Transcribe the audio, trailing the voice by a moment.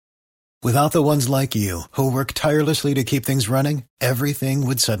Without the ones like you, who work tirelessly to keep things running, everything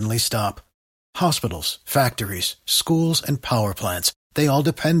would suddenly stop. Hospitals, factories, schools, and power plants, they all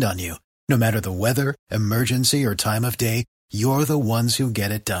depend on you. No matter the weather, emergency, or time of day, you're the ones who get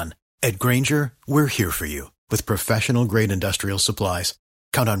it done. At Grainger, we're here for you with professional-grade industrial supplies.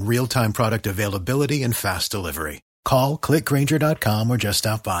 Count on real-time product availability and fast delivery. Call, clickgrainger.com, or just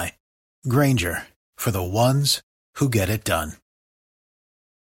stop by. Grainger, for the ones who get it done.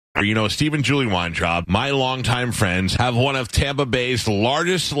 Steve and Julie Weintraub, my longtime friends, have one of Tampa Bay's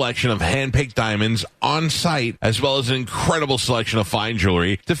largest selection of hand-picked diamonds on site, as well as an incredible selection of fine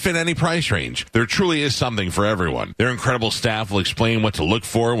jewelry to fit any price range. There truly is something for everyone. Their incredible staff will explain what to look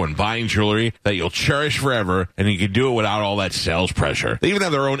for when buying jewelry that you'll cherish forever, and you can do it without all that sales pressure. They even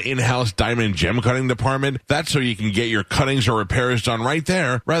have their own in-house diamond and gem cutting department. That's so you can get your cuttings or repairs done right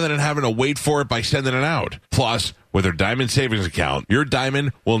there, rather than having to wait for it by sending it out. Plus, with their diamond savings account, your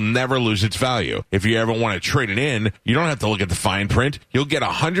diamond will never lose its value. If you ever want to trade it in, you don't have to look at the fine print. You'll get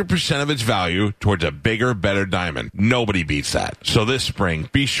 100% of its value towards a bigger, better diamond. Nobody beats that. So this spring,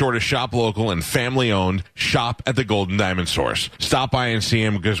 be sure to shop local and family-owned. Shop at the Golden Diamond Source. Stop by and see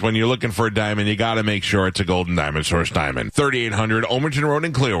them, because when you're looking for a diamond, you got to make sure it's a Golden Diamond Source diamond. 3800 Omerton Road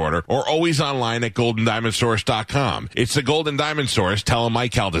in Clearwater, or always online at goldendiamondsource.com. It's the Golden Diamond Source. Tell them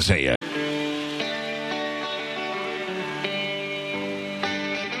Mike Calda sent you.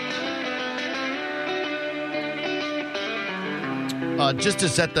 Just to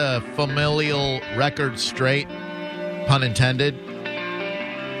set the familial record straight, pun intended,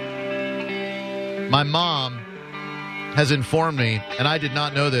 my mom has informed me, and I did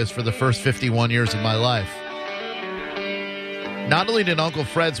not know this for the first 51 years of my life. Not only did Uncle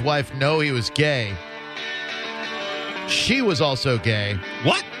Fred's wife know he was gay, she was also gay.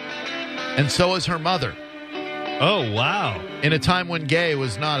 What? And so was her mother. Oh, wow. In a time when gay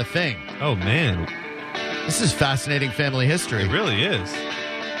was not a thing. Oh, man. This is fascinating family history. It really is.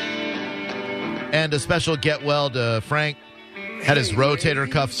 And a special get well to Frank. Had his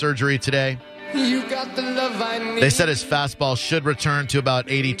rotator cuff surgery today. You got the love I need. They said his fastball should return to about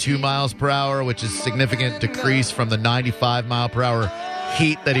 82 miles per hour, which is a significant decrease from the 95 mile per hour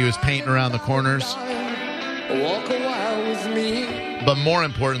heat that he was painting around the corners. Walk a while with me. But more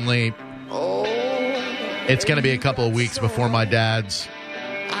importantly, it's going to be a couple of weeks before my dad's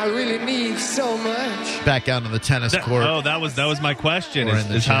I really need so much. back down to the tennis court. That was my question. Or in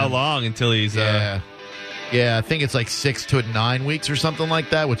the Is how gym. long until he's... Yeah, I think it's like 6 to 9 weeks or something like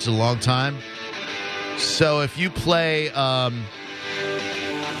that, which is a long time. So if you play, I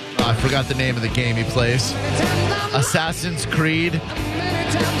forgot the name of the game he plays, Assassin's Creed,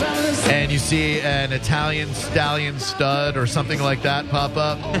 and you see an Italian stallion stud or something like that pop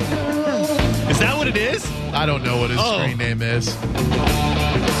up. Is that what it is? I don't know what his screen name is.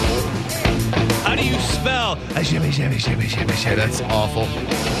 How do you spell? That's awful. Many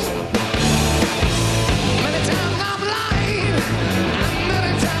times I've lied.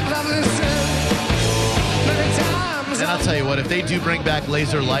 Many times I've listened. Many times And I'll tell you what, if they do bring back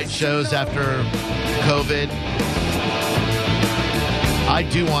laser light shows after COVID, I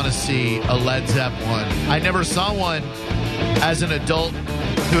do want to see a Led Zepp one. I never saw one as an adult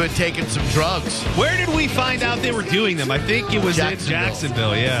who had taken some drugs. Where did we find out they were doing them? I think it was in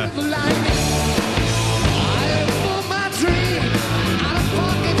Jacksonville, yeah.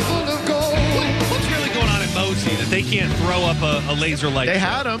 What's really going on in Mosey that they can't throw up a laser light They show?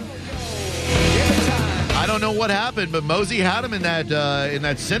 had him. I don't know what happened, but Mosey had him in that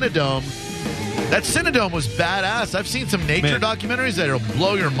Cinedome. That Cinedome was badass. I've seen some nature documentaries that'll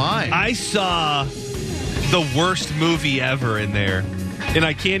blow your mind. I saw the worst movie ever in there, and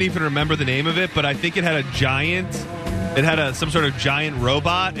I can't even remember the name of it, but I think it had a giant... It had some sort of giant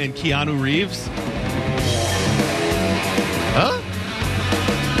robot and Keanu Reeves. Huh?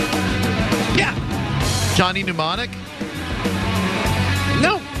 Yeah. Johnny Mnemonic?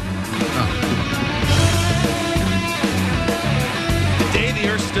 No. The Day the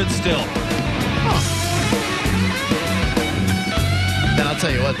Earth Stood Still. And I'll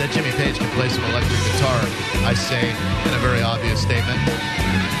tell you what, that Jimmy Page can play some electric guitar, I say in a very obvious statement.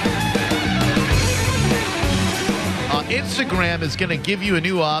 Instagram is going to give you a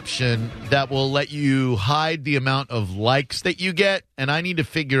new option that will let you hide the amount of likes that you get, and I need to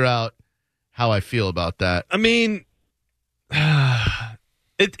figure out how I feel about that. I mean,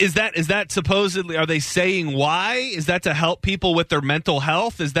 is that supposedly, are they saying why? Is that to help people with their mental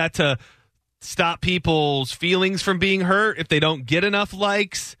health? Is that to stop people's feelings from being hurt if they don't get enough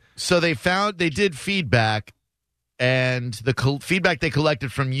likes? So they did feedback, and the feedback they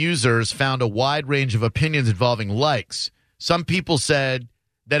collected from users found a wide range of opinions involving likes. Some people said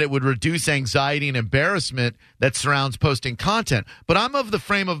that it would reduce anxiety and embarrassment that surrounds posting content. But I'm of the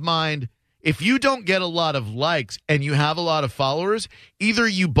frame of mind, if you don't get a lot of likes and you have a lot of followers, either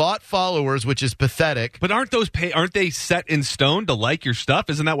you bought followers, which is pathetic. But aren't they set in stone to like your stuff?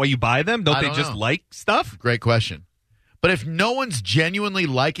 Isn't that why you buy them? Don't they just like stuff? Great question. But if no one's genuinely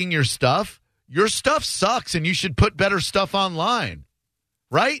liking your stuff sucks and you should put better stuff online,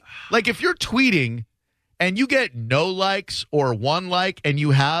 right? Like if you're tweeting and you get no likes or one like and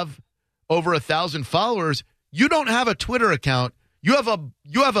you have over 1,000 followers, you don't have a Twitter account. You have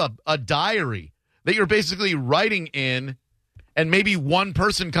a diary that you're basically writing in, and maybe one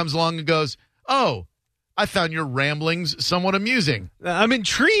person comes along and goes, "Oh, I found your ramblings somewhat amusing." I'm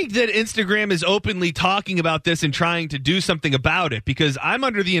intrigued that Instagram is openly talking about this and trying to do something about it, because I'm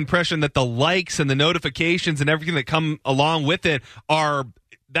under the impression that the likes and the notifications and everything that come along with it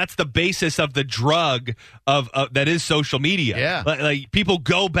that's the basis of the drug of that is social media. Yeah. Like people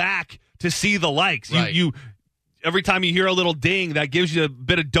go back to see the likes. Right. You every time you hear a little ding, that gives you a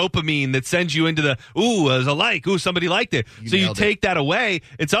bit of dopamine that sends you into the, ooh, there's a like, ooh, somebody liked it. So you take that away.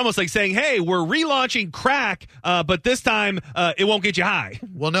 It's almost like saying, hey, we're relaunching crack, but this time it won't get you high.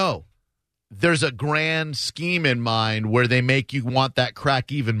 Well, no. There's a grand scheme in mind where they make you want that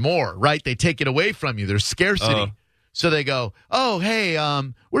crack even more, right? They take it away from you. There's scarcity. So they go, oh, hey,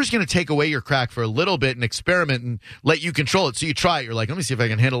 we're just going to take away your crack for a little bit and experiment and let you control it. So you try it. You're like, let me see if I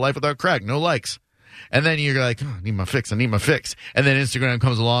can handle life without crack. No likes. And then you're like, oh, I need my fix. And then Instagram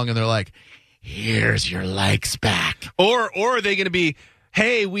comes along and they're like, here's your likes back. Or are they going to be,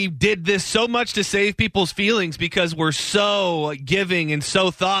 hey, we did this so much to save people's feelings because we're so giving and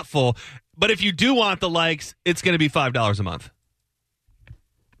so thoughtful. But if you do want the likes, it's going to be $5 a month.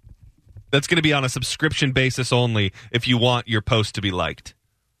 That's going to be on a subscription basis only if you want your post to be liked.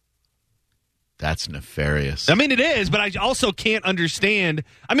 That's nefarious. I mean, it is, but I also can't understand.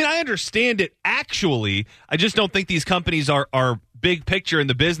 I mean, I understand it actually. I just don't think these companies are big picture in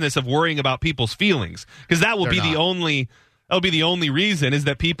the business of worrying about people's feelings, because that will be the only reason is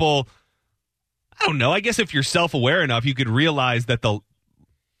that people, I don't know. I guess if you're self-aware enough, you could realize that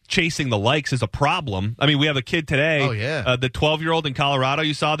chasing the likes is a problem. I mean, we have a kid today. Oh, yeah. The 12-year-old in Colorado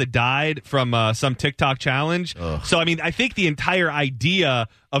you saw that died from some TikTok challenge. Ugh. So, I mean, I think the entire idea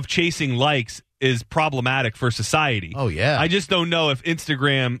of chasing likes is problematic for society. Oh, yeah. I just don't know if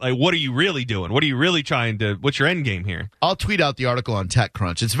Instagram, like, what are you really doing? What are you really trying to, what's your end game here? I'll tweet out the article on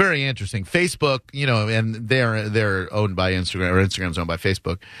TechCrunch. It's very interesting. Facebook, and they're owned by Instagram, or Instagram's owned by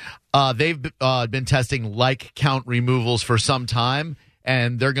Facebook. They've been testing like count removals for some time,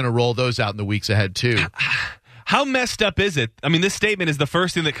 and they're going to roll those out in the weeks ahead, too. How messed up is it? I mean, this statement is the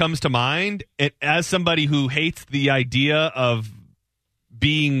first thing that comes to mind. As somebody who hates the idea of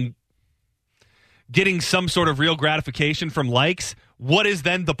getting some sort of real gratification from likes, what is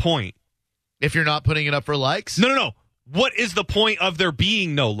then the point? If you're not putting it up for likes? No. What is the point of there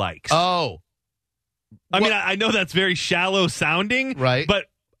being no likes? Oh. I mean, I know that's very shallow sounding, right? But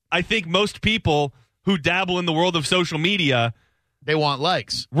I think most people who dabble in the world of social media, they want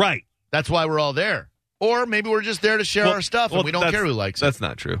likes. Right. That's why we're all there. Or maybe we're just there to share our stuff and we don't care who likes it. That's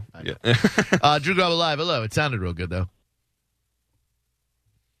not true. Yeah. Drew Garabo Live. Hello. It sounded real good, though.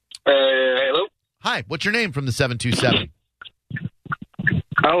 Hello? Hi. What's your name from the 727?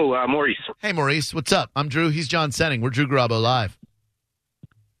 Oh, Maurice. Hey, Maurice. What's up? I'm Drew. He's John Senning. We're Drew Garabo Live.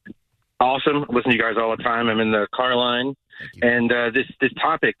 Awesome. I listen to you guys all the time. I'm in the car line. And this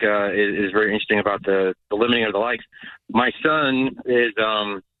topic is very interesting about the limiting of the likes. My son is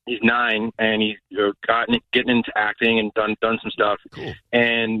he's 9 and he's getting into acting and done some stuff. Cool.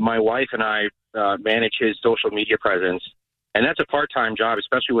 And my wife and I manage his social media presence, and that's a part-time job,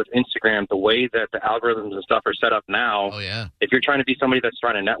 especially with Instagram. The way that the algorithms and stuff are set up now. Oh yeah. If you're trying to be somebody that's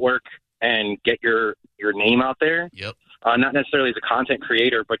trying to network and get your name out there. Yep. Not necessarily as a content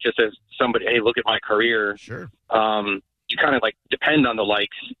creator, but just as somebody. Hey, look at my career. Sure. You kind of like depend on the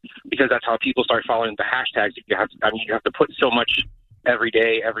likes because that's how people start following the hashtags. You have to put so much every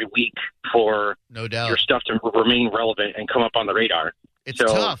day, every week for no doubt your stuff to remain relevant and come up on the radar. It's so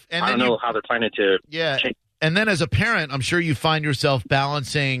tough. And I don't know how they're planning to. Yeah. change. And then as a parent, I'm sure you find yourself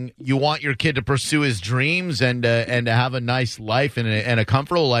balancing. You want your kid to pursue his dreams and to have a nice life and a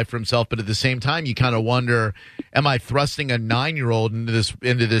comfortable life for himself. But at the same time, you kind of wonder, am I thrusting a 9-year-old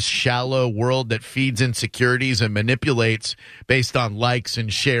into this shallow world that feeds insecurities and manipulates based on likes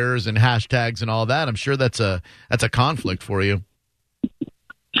and shares and hashtags and all that? I'm sure that's a conflict for you.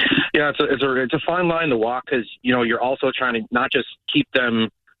 Yeah, it's a fine line to walk because you're also trying to not just keep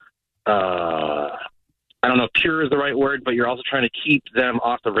them. I don't know if pure is the right word, but you're also trying to keep them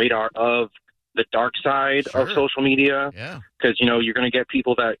off the radar of the dark side of social media. Yeah. Because, you're going to get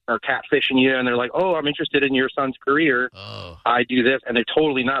people that are catfishing you, and they're like, oh, I'm interested in your son's career. Oh. I do this. And they're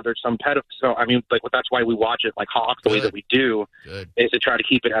totally not. They're some pedophile. So, that's why we watch it like hawks the way that we do, is to try to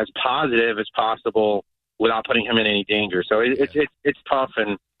keep it as positive as possible without putting him in any danger. So it's tough.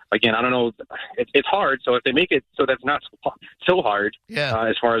 And, again, I don't know. It's hard. So if they make it so that's not so hard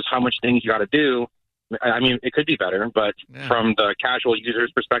as far as how much things you got to do, it could be better, but from the casual user's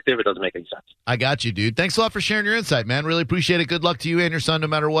perspective, it doesn't make any sense. I got you, dude. Thanks a lot for sharing your insight, man. Really appreciate it. Good luck to you and your son, no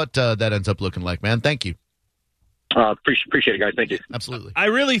matter what that ends up looking like, man. Thank you. Appreciate it, guys. Thank you. Absolutely. I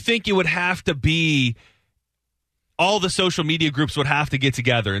really think it would have to be all the social media groups would have to get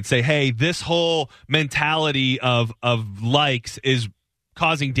together and say, hey, this whole mentality of likes is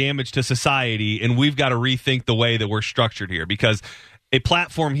causing damage to society, and we've got to rethink the way that we're structured here, because a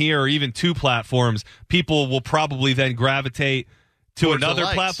platform here or even two platforms, people will probably then gravitate to towards another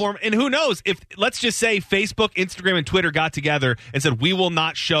platform. And who knows, if let's just say Facebook, Instagram, and Twitter got together and said, we will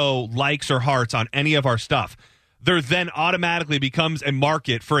not show likes or hearts on any of our stuff, there then automatically becomes a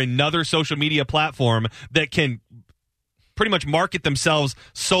market for another social media platform that can pretty much market themselves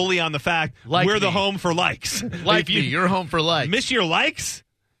solely on the fact we're the home for likes. Like you're home for likes. Miss your likes?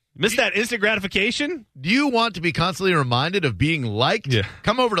 Miss that instant gratification? Do you want to be constantly reminded of being liked? Yeah.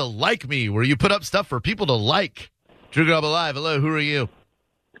 Come over to Like Me, where you put up stuff for people to like. Drew Garabo Live. Hello, who are you?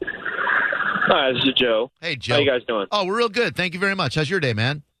 Hi, this is Joe. Hey, Joe. How you guys doing? Oh, we're real good. Thank you very much. How's your day,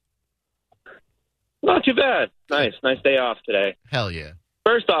 man? Not too bad. Nice day off today. Hell yeah.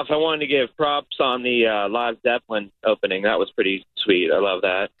 First off, I wanted to give props on the live Zeppelin opening. That was pretty sweet. I love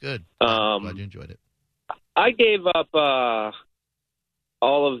that. Good. Glad you enjoyed it. I gave up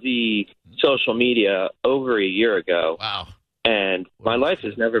all of the social media over a year ago. Wow. And my life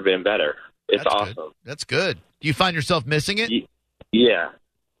has never been better. It's That's awesome. Good. That's good. Do you find yourself missing it? Yeah.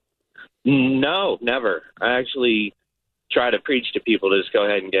 No, never. I actually try to preach to people to just go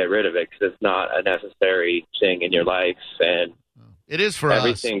ahead and get rid of it because it's not a necessary thing in your life. And it is for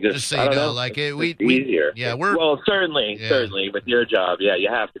everything us. Just so you know, like we easier. Yeah, certainly with your job, you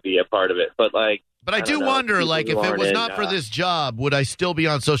have to be a part of it. But I do wonder, like, if it was not for this job, would I still be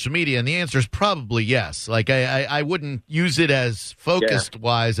on social media? And the answer is probably yes. Like, I wouldn't use it as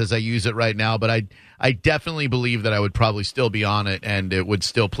focused-wise as I use it right now, but I definitely believe that I would probably still be on it, and it would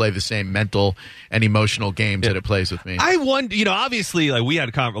still play the same mental and emotional games that it plays with me. I wonder, obviously, like, we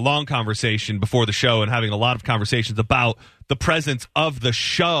had a long conversation before the show and having a lot of conversations about the presence of the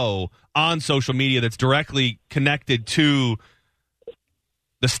show on social media that's directly connected to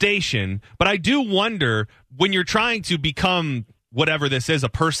the station. But I do wonder, when you're trying to become whatever this is, a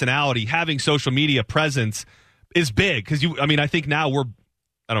personality, having social media presence is big. Because I think now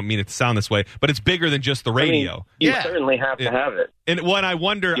I don't mean it to sound this way, but it's bigger than just the radio. You certainly have to have it. And when I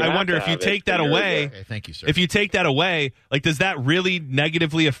wonder if you take that away, okay, thank you, sir. If you take that away, like, does that really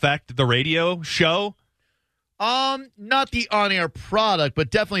negatively affect the radio show? Not the on-air product, but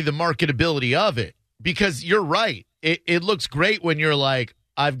definitely the marketability of it. Because you're right. It looks great when you're like,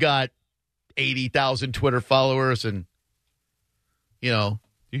 I've got 80,000 Twitter followers and, You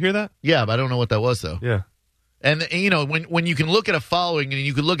hear that? Yeah, but I don't know what that was, though. Yeah. And when you can look at a following and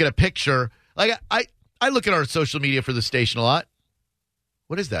you can look at a picture, like I look at our social media for the station a lot.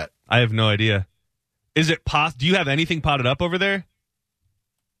 What is that? I have no idea. Is it do you have anything potted up over there?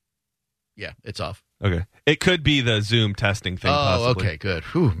 Yeah, it's off. Okay. It could be the Zoom testing thing, possibly. Okay, good.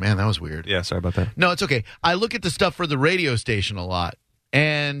 Whew, man, that was weird. Yeah, sorry about that. No, it's okay. I look at the stuff for the radio station a lot.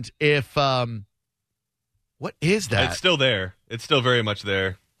 And if what is that? It's still there. It's still very much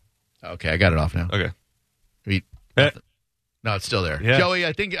there. Okay, I got it off now. Okay. No, it's still there. Yeah. Joey,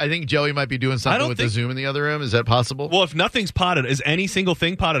 I think Joey might be doing something with the Zoom in the other room. Is that possible? Well, if nothing's potted, is any single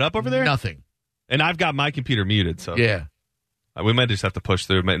thing potted up over there? Nothing. And I've got my computer muted, so yeah. We might just have to push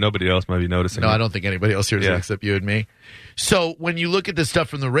through. Nobody else might be noticing. No, I don't think anybody else here is except you and me. So when you look at the stuff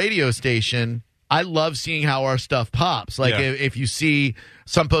from the radio station, I love seeing how our stuff pops. Like if you see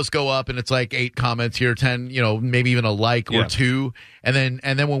some posts go up and it's like 8 comments here, 10, maybe even a like or 2, and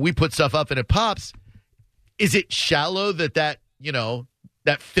then when we put stuff up and it pops, is it shallow that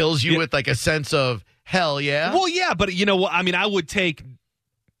fills you with like a sense of hell yeah? Well, yeah, but I would take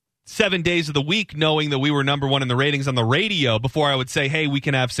 7 days of the week knowing that we were number 1 in the ratings on the radio before I would say, hey, we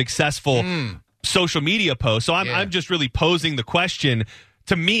can have successful social media posts. So I'm just really posing the question.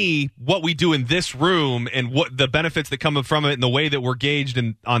 To me, what we do in this room and what the benefits that come from it and the way that we're gauged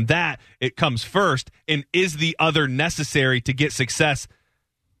on that, it comes first. And is the other necessary to get success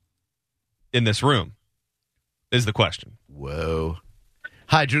in this room is the question. Whoa.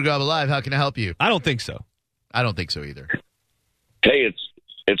 Hi, Drew Garabo Live. How can I help you? I don't think so. I don't think so either. Hey,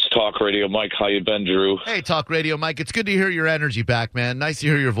 It's Talk Radio Mike. How you been, Drew? Hey, Talk Radio Mike. It's good to hear your energy back, man. Nice to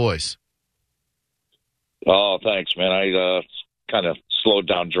hear your voice. Oh, thanks, man. I kind of slowed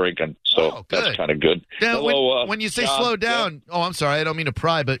down drinking, so that's kind of good. Now, Hello, when you say John, slow down, I'm sorry, I don't mean to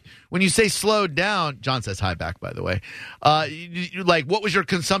pry, but when you say slowed down, John says hi back, by the way. Like, what was your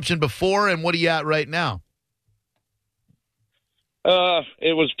consumption before, and what are you at right now?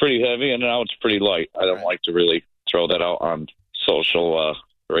 It was pretty heavy, and now it's pretty light. I don't like to really throw that out on social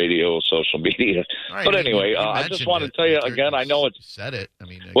radio, social media. Right, but anyway, I just want to tell you again. I know it's said it. I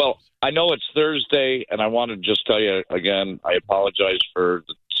mean, I know it's Thursday, and I want to just tell you again. I apologize for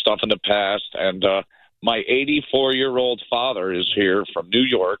the stuff in the past, and my 84-year-old father is here from New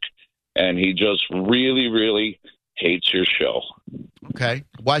York, and he just really, really hates your show. Okay.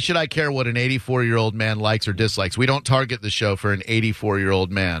 Why should I care what an 84-year-old man likes or dislikes? We don't target the show for an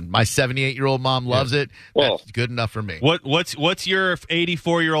 84-year-old man. My 78-year-old mom loves it. Well, that's good enough for me. What's your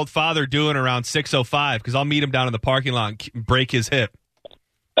 84-year-old father doing around 6:05? Because I'll meet him down in the parking lot and break his hip.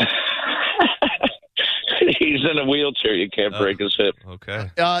 He's in a wheelchair. You can't break his hip.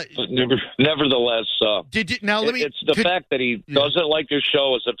 Okay. Nevertheless, did you now? Let me. It's the fact that he doesn't like your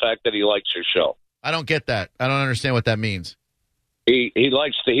show. Is the fact that he likes your show. I don't get that. I don't understand what that means. He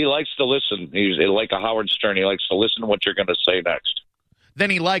likes to listen. He's like a Howard Stern. He likes to listen to what you're going to say next. Then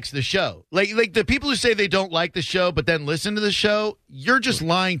he likes the show. Like the people who say they don't like the show but then listen to the show, you're just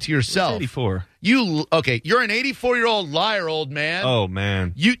lying to yourself. 84. You're an 84-year-old liar, old man. Oh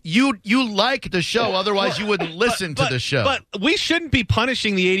man. You like the show, otherwise you wouldn't listen to the show. But we shouldn't be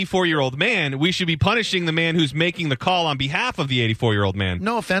punishing the 84-year-old man. We should be punishing the man who's making the call on behalf of the 84-year-old man.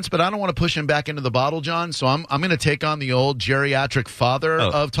 No offense, but I don't want to push him back into the bottle, John. So I'm going to take on the old geriatric father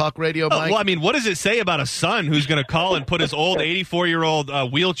of Talk Radio, Mike. Well, I mean, what does it say about a son who's going to call and put his old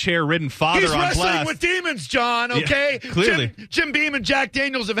 84-year-old wheelchair-ridden father He's on wrestling blast? with demons, John. Okay, yeah, clearly. Jim Beam and Jack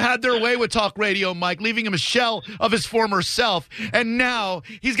Daniels have had their way with Talk Radio, Mike, leaving him a shell of his former self, and now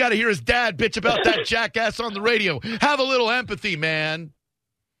he's got to hear his dad bitch about that jackass on the radio. Have a little empathy, man.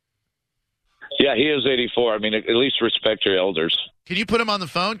 Yeah, he is 84. I mean, at least respect your elders. Can you put him on the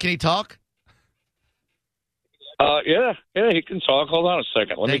phone? Can he talk? Yeah, he can talk. Hold on a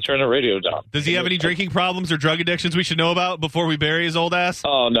second. Let me turn the radio down. Does he have any drinking problems or drug addictions we should know about before we bury his old ass?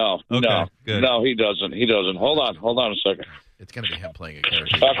 Oh, no. Okay, no. good. No, he doesn't. Hold on a second. It's going to be him playing a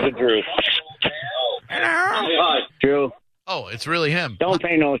character. Talk to Drew. Drew. Oh, it's really him. Don't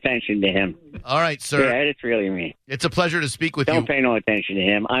pay no attention to him. All right, sir. Yeah, it's really me. It's a pleasure to speak with you. Don't pay no attention to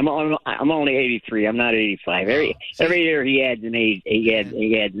him. I'm only 83. I'm not 85. Every year he adds an age. He adds.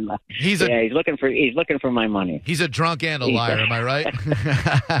 He's looking for my money. He's a drunk and a liar. Am I right?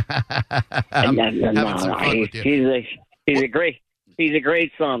 He's a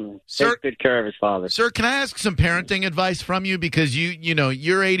great son. Sir, takes good care of his father. Sir, can I ask some parenting advice from you? Because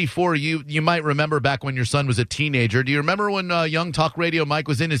you're 84. You might remember back when your son was a teenager. Do you remember when young Talk Radio Mike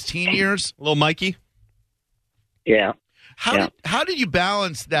was in his teen years? Little Mikey? Yeah. How did you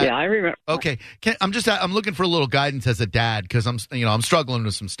balance that? Yeah, I remember. Okay, I'm looking for a little guidance as a dad because I'm struggling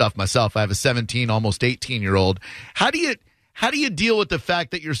with some stuff myself. I have a 17, almost 18-year-old. How do you deal with the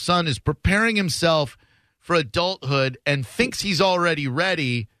fact that your son is preparing himself for adulthood and thinks he's already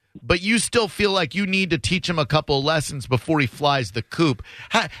ready, but you still feel like you need to teach him a couple lessons before he flies the coop?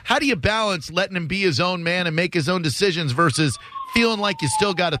 How do you balance letting him be his own man and make his own decisions versus feeling like you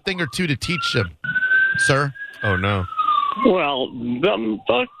still got a thing or two to teach him, sir? Oh, no. Well,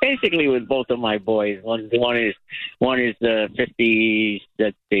 basically with both of my boys, one is 50.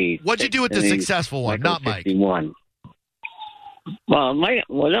 Let's see. What'd you do with the successful one, not Mike? 51. Well,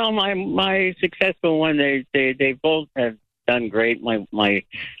 my successful one, they both have done great. My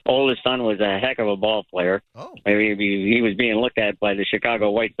oldest son was a heck of a ball player. Oh. He was being looked at by the Chicago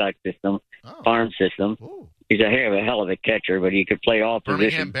White Sox farm system. Ooh. He's a hell of a catcher, but he could play all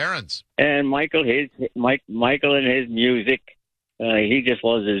Birmingham positions. Barons. And Michael and his music. He just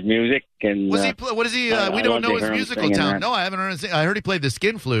loves his music. And what is he? We don't know his musical talent. No, I haven't heard him sing. I heard he played the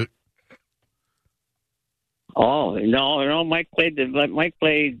skin flute. Oh no! Mike played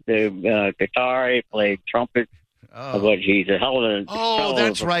the guitar. He played trumpet. Oh. But he's a hell of a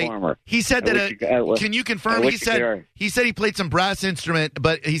that's right. performer. He said that. Can you confirm? He said he played some brass instrument,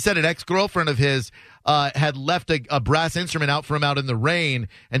 but he said an ex-girlfriend of his had left a brass instrument out for him out in the rain,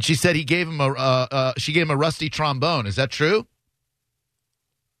 and she said she gave him a rusty trombone. Is that true?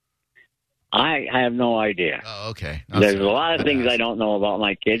 I have no idea. Oh, okay. There's a lot of things I don't know about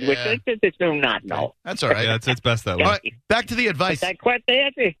my kids, which I just do not know. That's all right. Yeah, it's best that way. All right, back to the advice. The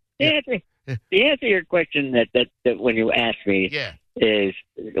answer to your question that when you asked me, is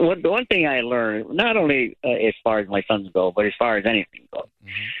the one thing I learned, not only as far as my sons go, but as far as anything goes.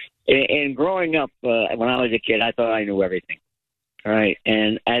 In growing up, when I was a kid, I thought I knew everything. All right.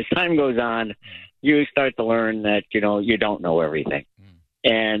 And as time goes on, you start to learn that, you don't know everything.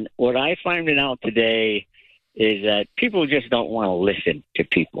 And what I find out today is that people just don't want to listen to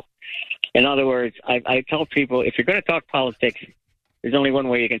people. In other words, I tell people, if you're going to talk politics, there's only one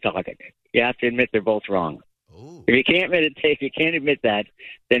way you can talk it. You have to admit they're both wrong. Ooh. If you can't admit that,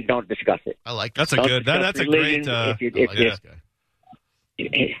 then don't discuss it. I like That's that. a good. That's a great. Yeah,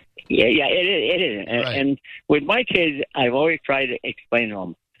 it is. Right. And with my kids, I've always tried to explain to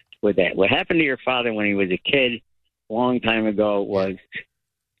them with that. What happened to your father when he was a kid a long time ago was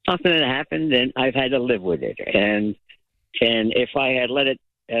something that happened, and I've had to live with it. And if I had let it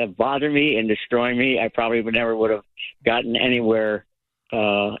bother me and destroy me, I probably never would have gotten anywhere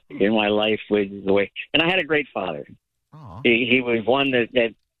in my life with the way. And I had a great father. He was one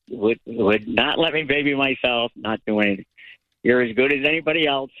that would not let me baby myself, not do anything. You're as good as anybody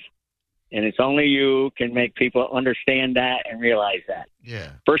else, and it's only you can make people understand that and realize that.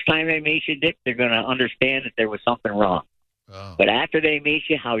 Yeah. First time they meet you, Dick, they're going to understand that there was something wrong. Oh. But after they meet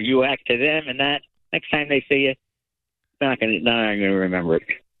you, how you act to them, and that next time they see you, they're not going to remember it.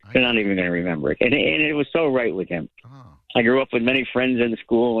 They're not even going to remember it. And it was so right with him. Oh. I grew up with many friends in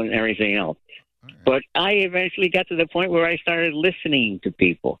school and everything else. But I eventually got to the point where I started listening to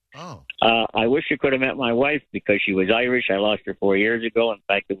people. Oh. I wish I could have met my wife because she was Irish. I lost her 4 years ago. In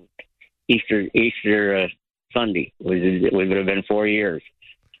fact, it was Easter Sunday. It would have been 4 years.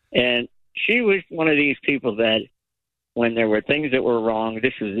 And she was one of these people that when there were things that were wrong,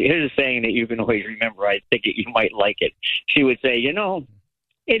 here's a saying that you can always remember. I think you might like it. She would say,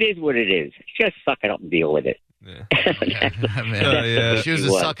 it is what it is. Just suck it up and deal with it. Yeah. She was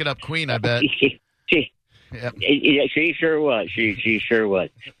a suck it up queen, I bet. Yeah, she sure was. She sure was.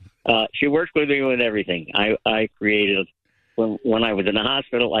 She worked with me with everything. I created when I was in the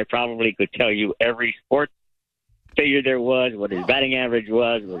hospital. I probably could tell you every sport figure there was, what his batting average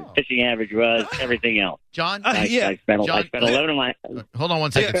was, what his pitching average was, everything else. John, I spent 11 of my. Hold on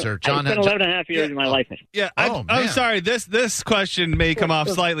one second, sir. John, I spent 11 and a half years of my life. Yeah, I'm sorry. This question may come off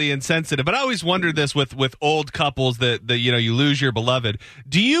slightly insensitive, but I always wonder this with old couples that you lose your beloved.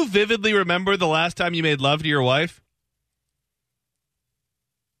 Do you vividly remember the last time you made love to your wife?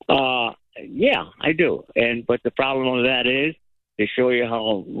 Yeah, I do. But the problem with that is, to show you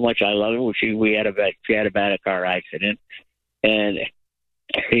how much I love her, she had a bad car accident, and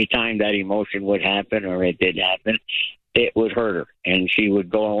every time that emotion would happen or it did happen, it would hurt her, and she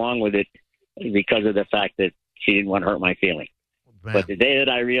would go along with it because of the fact that she didn't want to hurt my feelings. Man. But the day that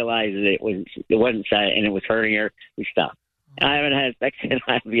I realized that it wasn't sad and it was hurting her, we stopped. I haven't had sex, and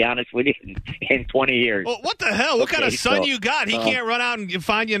I'll be honest with you, in 20 years. Well, what the hell? What kind of son you got? He can't run out and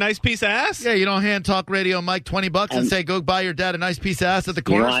find you a nice piece of ass? Yeah, you don't hand talk radio Mike $20 and say, go buy your dad a nice piece of ass at the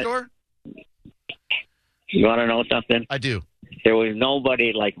corner store? You want to know something? I do. There was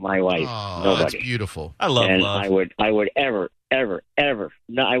nobody like my wife. Oh, nobody. That's beautiful. I love and love. I would ever.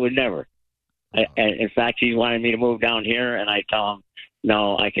 No, I would never. And in fact, he wanted me to move down here, and I tell him,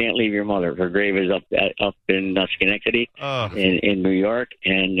 no, I can't leave your mother. Her grave is up in Schenectady, in New York,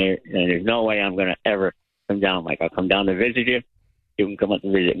 and there's no way I'm going to ever come down. Mike, I'll come down to visit you. You can come up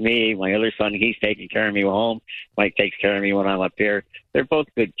and visit me. My other son, he's taking care of me home. Mike takes care of me when I'm up here. They're both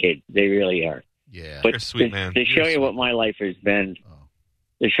good kids. They really are. Yeah, but you're a sweet man. To show you what my life has been,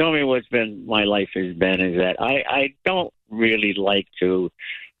 to show me what's been my life has been, is that I don't really like to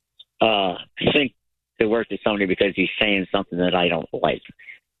think to work with somebody because he's saying something that I don't like.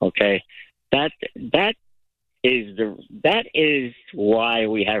 Okay, that is why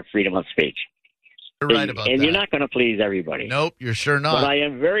we have freedom of speech. You're right about that. And you're not going to please everybody. Nope, you're sure not. But I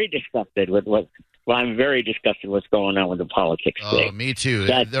am very disgusted with I'm very disgusted what's going on with the politics today. Oh, me too.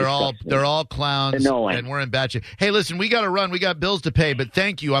 That's they're all clowns, and we're in bad shape. Hey, listen, we got to run. We got bills to pay, but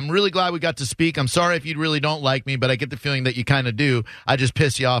thank you. I'm really glad we got to speak. I'm sorry if you really don't like me, but I get the feeling that you kind of do. I just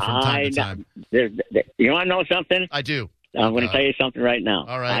piss you off from time to time. You want to know something? I do. I'm going to tell you something right now.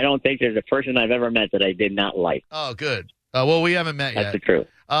 All right. I don't think there's a person I've ever met that I did not like. Oh, good. Well, we haven't met yet. That's the truth.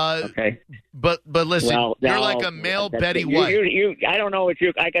 Okay. But listen, you're like a male Betty White. I don't know what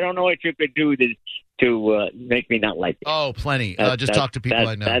you could do to make me not like you. Oh, plenty. Just talk to people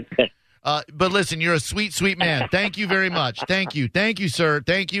I know. But listen, you're a sweet, sweet man. Thank you very much. Thank you, sir.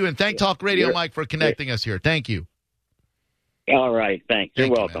 Thank you, and thank Talk Radio Mike for connecting us here. Thank you. All right, thanks.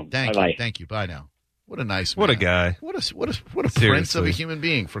 You're welcome. Thank you. Bye now. What a nice man. What a guy. What a prince of a human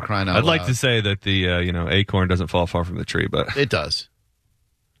being, for crying out loud. I'd like to say that the acorn doesn't fall far from the tree, but it does.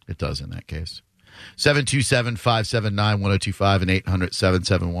 It does in that case. 727-579-1025 and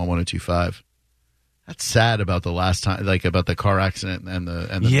 800-771-1025. That's sad about the last time, like about the car accident and the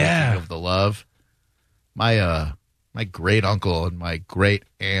making of the love. My great uncle and my great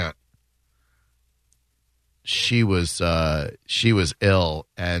aunt, she was ill,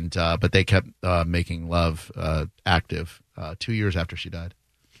 and but they kept making love active 2 years after she died.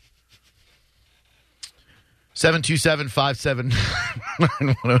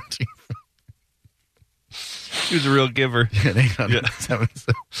 727-579-1025. He was a real giver.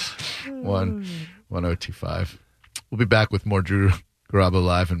 800-771-1025. We'll be back with more Drew Garabo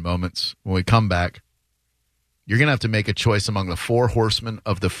Live in moments. When we come back, you're going to have to make a choice among the four horsemen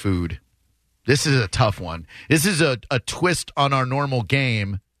of the food. This is a tough one. This is a twist on our normal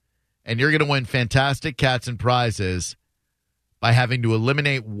game, and you're going to win fantastic cats and prizes by having to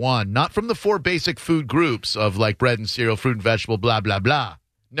eliminate one, not from the four basic food groups of like bread and cereal, fruit and vegetable, blah, blah, blah.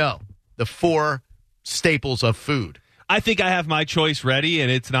 No, the four staples of food. I think I have my choice ready, and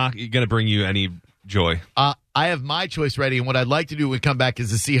it's not going to bring you any joy. I have my choice ready, and what I'd like to do when we come back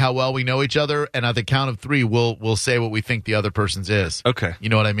is to see how well we know each other, and at the count of three, we'll say what we think the other person's is. Okay. You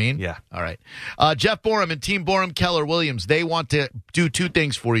know what I mean? Yeah. All right. Jeff Borum and Team Borum Keller Williams, they want to do two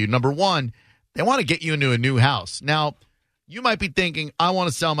things for you. Number one, they want to get you into a new house. Now, you might be thinking, I want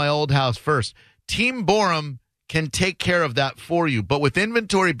to sell my old house first. Team Borum can take care of that for you, but with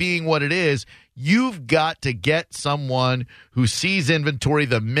inventory being what it is, you've got to get someone who sees inventory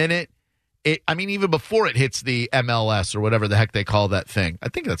the minute even before it hits the MLS or whatever the heck they call that thing. I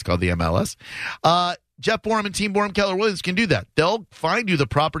think that's called the MLS. Jeff Borum and Team Borum Keller Williams can do that. They'll find you the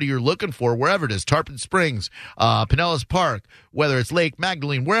property you're looking for, wherever it is, Tarpon Springs, Pinellas Park, whether it's Lake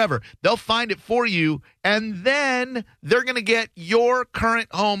Magdalene, wherever. They'll find it for you, and then they're going to get your current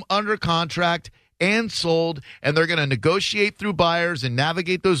home under contract and sold, and they're going to negotiate through buyers and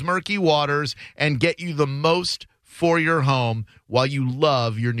navigate those murky waters and get you the most for your home while you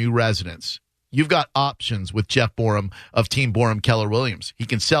love your new residence. You've got options with Jeff Borum of Team Borum Keller Williams. He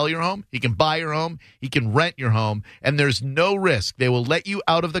can sell your home, he can buy your home, he can rent your home, and there's no risk. They will let you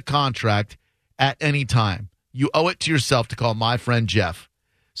out of the contract at any time. You owe it to yourself to call my friend Jeff.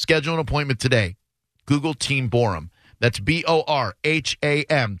 Schedule an appointment today. Google Team Borum. That's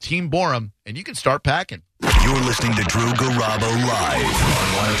BORHAM, Team Borum, and you can start packing. You're listening to Drew Garabo live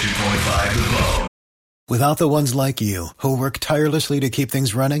on 102.5 The Bone. Without the ones like you, who work tirelessly to keep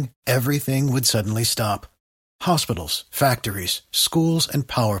things running, everything would suddenly stop. Hospitals, factories, schools, and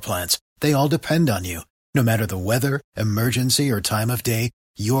power plants, they all depend on you. No matter the weather, emergency, or time of day,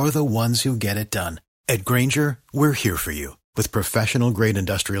 you're the ones who get it done. At Grainger, we're here for you with professional-grade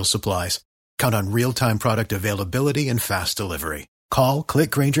industrial supplies. Count on real-time product availability and fast delivery. Call,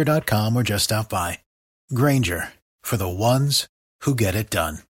 click Grainger.com, or just stop by. Grainger, for the ones who get it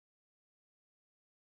done.